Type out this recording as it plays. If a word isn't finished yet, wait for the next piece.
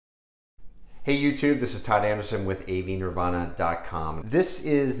Hey YouTube, this is Todd Anderson with avnirvana.com. This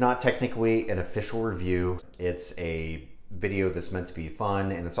is not technically an official review. It's a video that's meant to be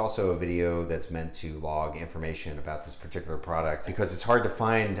fun, and it's also a video that's meant to log information about this particular product because it's hard to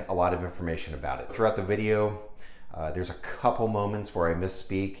find a lot of information about it. Throughout the video, there's a couple moments where I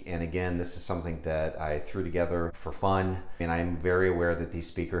misspeak, and again, this is something that I threw together for fun, and I'm very aware that these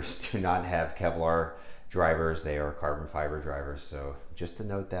speakers do not have Kevlar drivers. They are carbon fiber drivers, so just to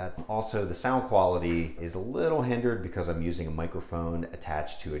note that. Also, the sound quality is a little hindered because I'm using a microphone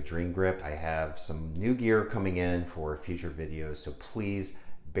attached to a Dream Grip. I have some new gear coming in for future videos, so please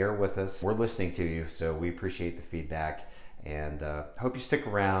bear with us. We're listening to you, so we appreciate the feedback, and hope you stick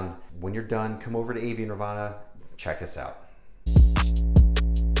around. When you're done, come over to AV Nirvana, check us out.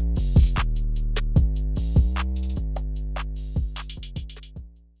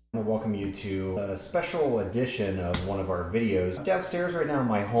 I want to welcome you to a special edition of one of our videos. I'm downstairs right now in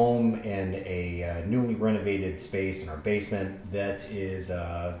my home in a newly renovated space in our basement that is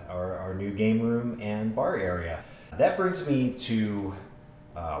our new game room and bar area. That brings me to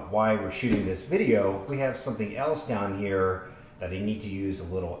why we're shooting this video. We have something else down here that I need to use a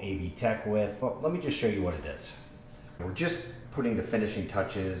little AV tech with. Well, let me just show you what it is. We're just putting the finishing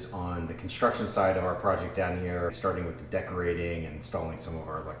touches on the construction side of our project down here, starting with the decorating and installing some of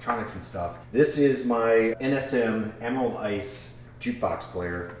our electronics and stuff. This is my NSM Emerald Ice jukebox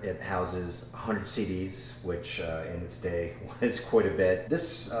player. It houses 100 CDs, which in its day was quite a bit.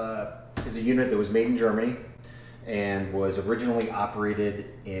 This is a unit that was made in Germany and was originally operated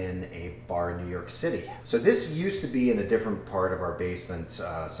in a bar in New York City. So this used to be in a different part of our basement,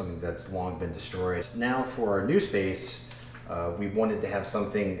 something that's long been destroyed. Now for our new space, we wanted to have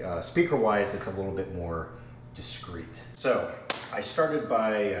something speaker-wise that's a little bit more discreet. So I started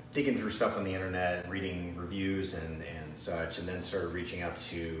by digging through stuff on the internet, reading reviews and such, and then started reaching out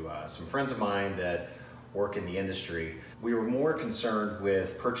to some friends of mine that work in the industry. We were more concerned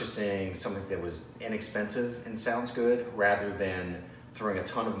with purchasing something that was inexpensive and sounds good rather than throwing a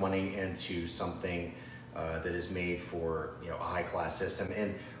ton of money into something that is made for a high-class system.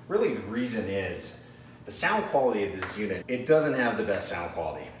 And really the reason is the sound quality of this unit. It doesn't have the best sound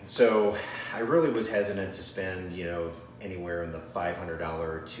quality. So I really was hesitant to spend anywhere in the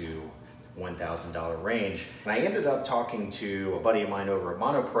 $500 to $1,000 range. And I ended up talking to a buddy of mine over at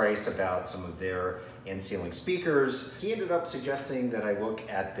Monoprice about some of their in-ceiling speakers. He ended up suggesting that I look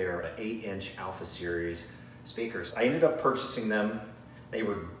at their 8-inch Alpha Series speakers. I ended up purchasing them. They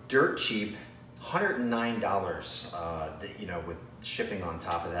were dirt cheap, $109, with shipping on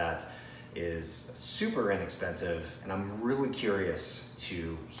top of that is super inexpensive. And I'm really curious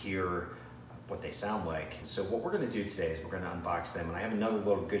to hear what they sound like. So what we're gonna do today is we're gonna unbox them, and I have another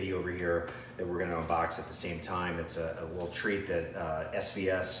little goodie over here that we're gonna unbox at the same time. It's a little treat that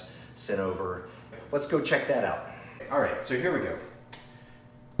SVS sent over. Let's go check that out. All right, so here we go.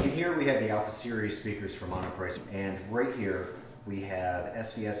 In here we have the Alpha Series speakers from Monoprice, and right here we have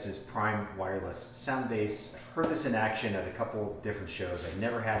SVS's Prime Wireless Soundbase. I've heard this in action at a couple different shows. I've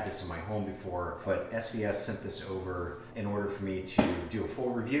never had this in my home before, but SVS sent this over in order for me to do a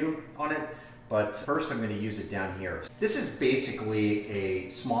full review on it. But first I'm going to use it down here. This is basically a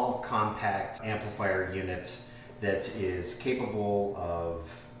small compact amplifier unit that is capable of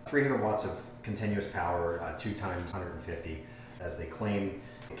 300 watts of continuous power, 2 times 150 as they claim.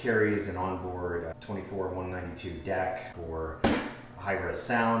 It carries an onboard 24-192 DAC for high-res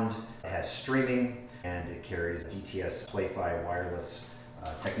sound. It has streaming, and it carries DTS Play-Fi wireless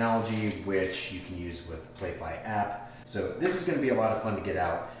technology, which you can use with the Play-Fi app. So this is going to be a lot of fun to get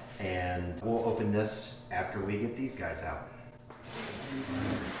out, and we'll open this after we get these guys out.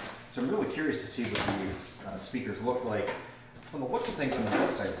 So I'm really curious to see what these speakers look like. From the looks of things on the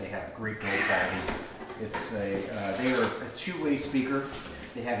website, they have great build quality. They are a two-way speaker.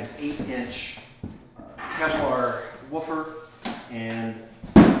 They have an 8-inch Kevlar woofer and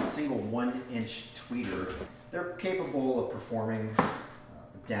a single 1-inch tweeter. They're capable of performing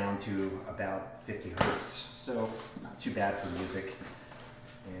down to about 50 hertz, so not too bad for music.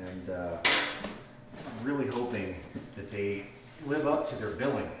 And I'm really hoping that they live up to their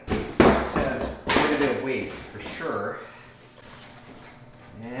billing. This box has quite a bit of weight for sure.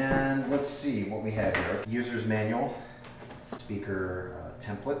 And let's see what we have here. User's manual, speaker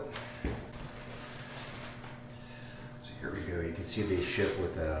template. So here we go. You can see they ship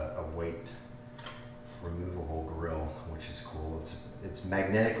with a weight removable grill, which is cool. It's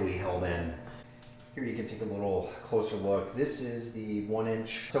magnetically held in. Here you can take a little closer look. This is the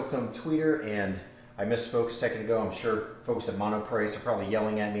 1-inch silicone tweeter, and I misspoke a second ago. I'm sure folks at Monoprice are probably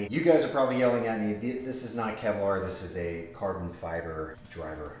yelling at me. You guys are probably yelling at me. This is not Kevlar. This is a carbon fiber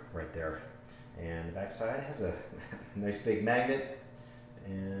driver right there. And the back side has a nice big magnet.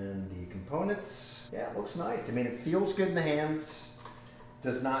 And the components, yeah, it looks nice. I mean, it feels good in the hands.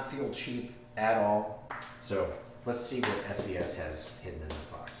 Does not feel cheap at all. So let's see what SVS has hidden in this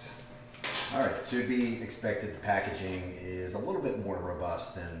box. All right, to be expected, the packaging is a little bit more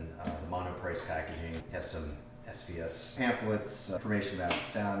robust than the Monoprice packaging. You have some SVS pamphlets, information about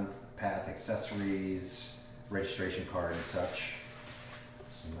sound path accessories, registration card and such.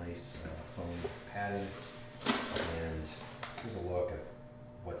 Some nice foam padding. And here's a look at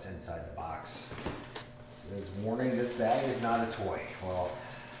what's inside the box. It says, warning, this bag is not a toy. Well,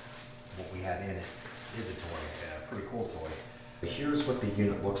 what we have in it is a toy, a pretty cool toy. Here's what the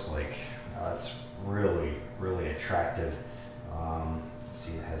unit looks like. It's really, really attractive.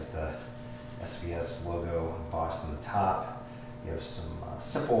 See, it has the SVS logo embossed on the top. You have some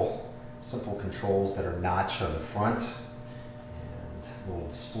simple controls that are notched on the front. And a little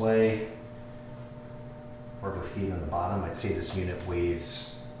display. Rubber feet on the bottom. I'd say this unit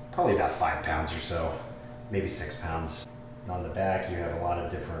weighs probably about 5 pounds or so, maybe 6 pounds. And on the back, you have a lot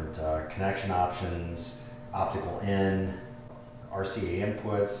of different connection options, optical in, RCA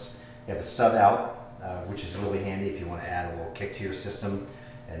inputs. You have a sub out, which is really handy if you want to add a little kick to your system.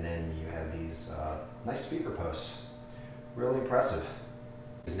 And then you have these nice speaker posts. Really impressive.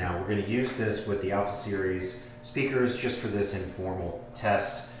 Now we're going to use this with the Alpha Series speakers just for this informal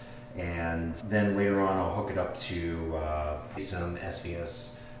test. And then later on I'll hook it up to some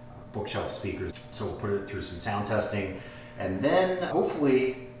SVS bookshelf speakers. So we'll put it through some sound testing. And then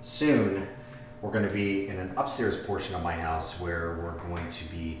hopefully soon we're going to be in an upstairs portion of my house where we're going to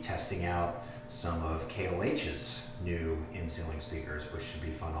be testing out some of KLH's new in-ceiling speakers, which should be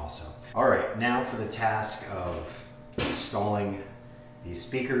fun also. All right, now for the task of installing these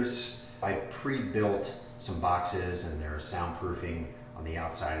speakers. I pre-built some boxes and they're soundproofing on the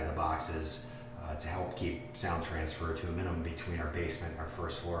outside of the boxes to help keep sound transfer to a minimum between our basement and our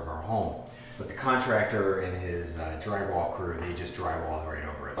first floor of our home. But the contractor and his drywall crew, they just drywalled right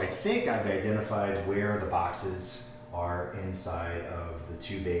over it. I think I've identified where the boxes are inside of the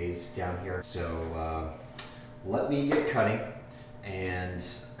two bays down here. So let me get cutting, and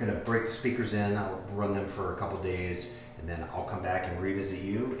I'm gonna break the speakers in. I'll run them for a couple days, and then I'll come back and revisit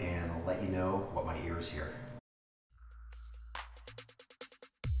you and I'll let you know what my ears hear.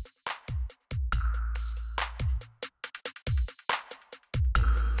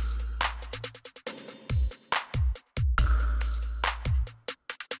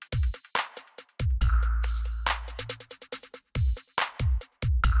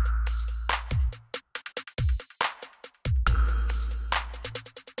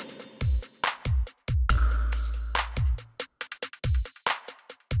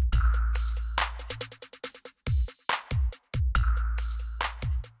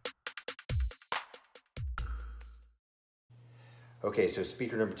 Okay, so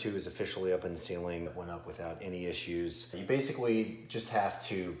speaker number 2 is officially up in the ceiling. It went up without any issues. You basically just have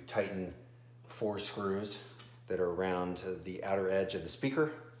to tighten 4 screws that are around the outer edge of the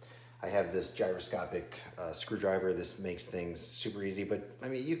speaker. I have this gyroscopic screwdriver. This makes things super easy, but I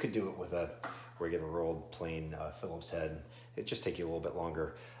mean, you could do it with a regular old plain Phillips head. It'd just take you a little bit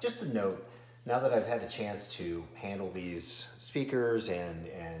longer. Just a note, now that I've had a chance to handle these speakers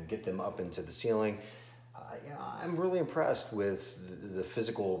and get them up into the ceiling, I'm really impressed with the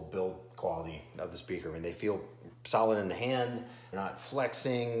physical build quality of the speaker. I mean, they feel solid in the hand. They're not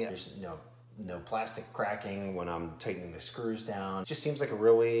flexing. There's no plastic cracking when I'm tightening the screws down. It just seems like a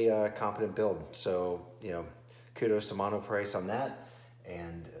really competent build. So, kudos to Monoprice on that.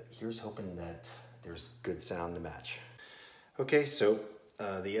 And here's hoping that there's good sound to match. Okay, so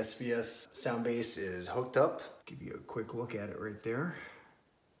the SVS Soundbase is hooked up. Give you a quick look at it right there.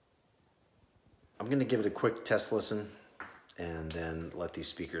 I'm gonna give it a quick test listen and then let these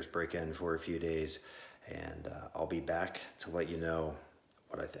speakers break in for a few days, and I'll be back to let you know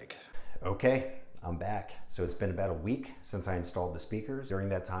what I think. Okay, I'm back. So it's been about a week since I installed the speakers. During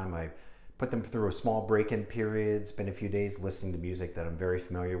that time, I put them through a small break-in period, spent a few days listening to music that I'm very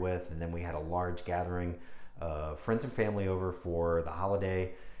familiar with, and then we had a large gathering of friends and family over for the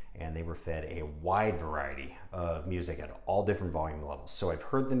holiday, and they were fed a wide variety of music at all different volume levels. So I've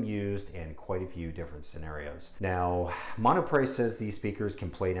heard them used in quite a few different scenarios. Now, Monoprice says these speakers can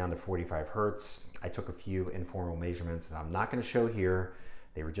play down to 45 Hertz. I took a few informal measurements that I'm not gonna show here.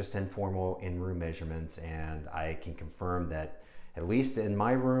 They were just informal in-room measurements, and I can confirm that at least in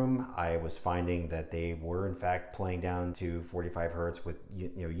my room, I was finding that they were in fact playing down to 45 Hertz with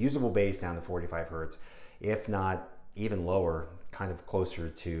usable bass down to 45 Hertz, if not even lower, kind of closer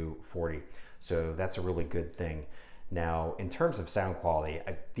to 40. So that's a really good thing. Now, in terms of sound quality,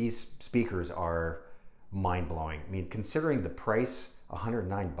 these speakers are mind-blowing. I mean, considering the price,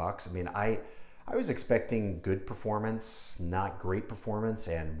 109 bucks, I mean, I was expecting good performance, not great performance,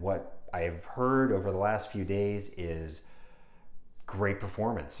 and what I've heard over the last few days is great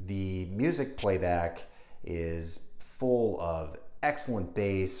performance. The music playback is full of excellent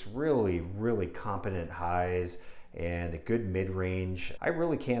bass, really competent highs, and a good mid-range. I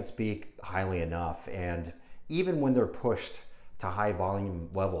really can't speak highly enough, and even when they're pushed to high volume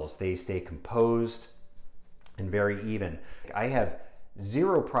levels, they stay composed and very even. I have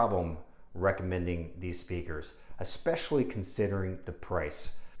zero problem recommending these speakers, especially considering the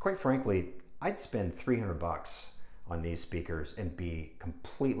price. Quite frankly, I'd spend 300 bucks on these speakers and be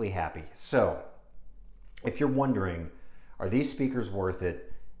completely happy. So if you're wondering, are these speakers worth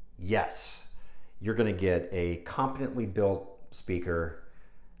it? Yes. You're going to get a competently built speaker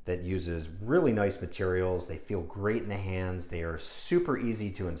that uses really nice materials. They feel great in the hands. They are super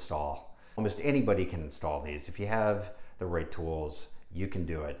easy to install. Almost anybody can install these. If you have the right tools, you can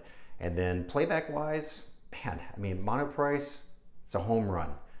do it. And then playback wise, man, I mean, Monoprice, it's a home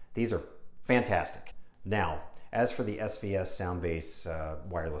run. These are fantastic. Now, as for the SVS Soundbase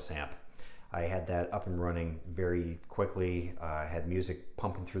wireless amp, I had that up and running very quickly. I had music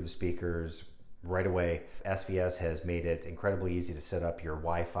pumping through the speakers right away. SVS has made it incredibly easy to set up your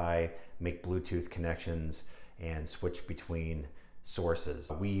Wi-Fi, make Bluetooth connections, and switch between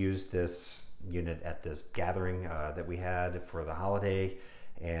sources. We used this unit at this gathering that we had for the holiday,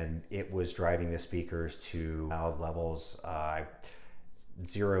 and it was driving the speakers to loud levels.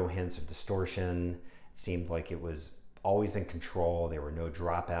 Zero hints of distortion. It seemed like it was always in control. There were no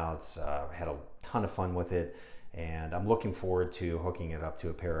dropouts. Had a ton of fun with it, and I'm looking forward to hooking it up to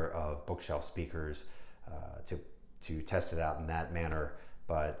a pair of bookshelf speakers to test it out in that manner.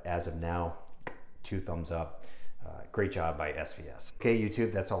 But as of now, 2 thumbs up. Great job by SVS. Okay,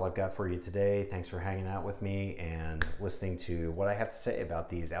 YouTube, that's all I've got for you today. Thanks for hanging out with me and listening to what I have to say about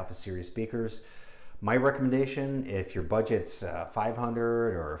these Alpha Series speakers. My recommendation, if your budget's $500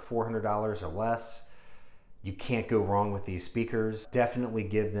 or $400 or less, you can't go wrong with these speakers. Definitely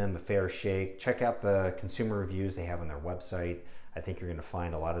give them a fair shake. Check out the consumer reviews they have on their website. I think you're gonna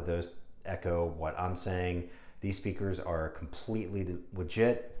find a lot of those echo what I'm saying. These speakers are completely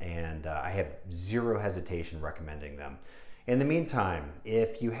legit, and I have zero hesitation recommending them. In the meantime,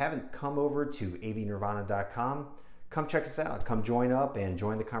 if you haven't come over to avnirvana.com, come check us out. Come join up and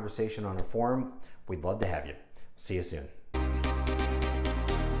join the conversation on our forum. We'd love to have you. See you soon.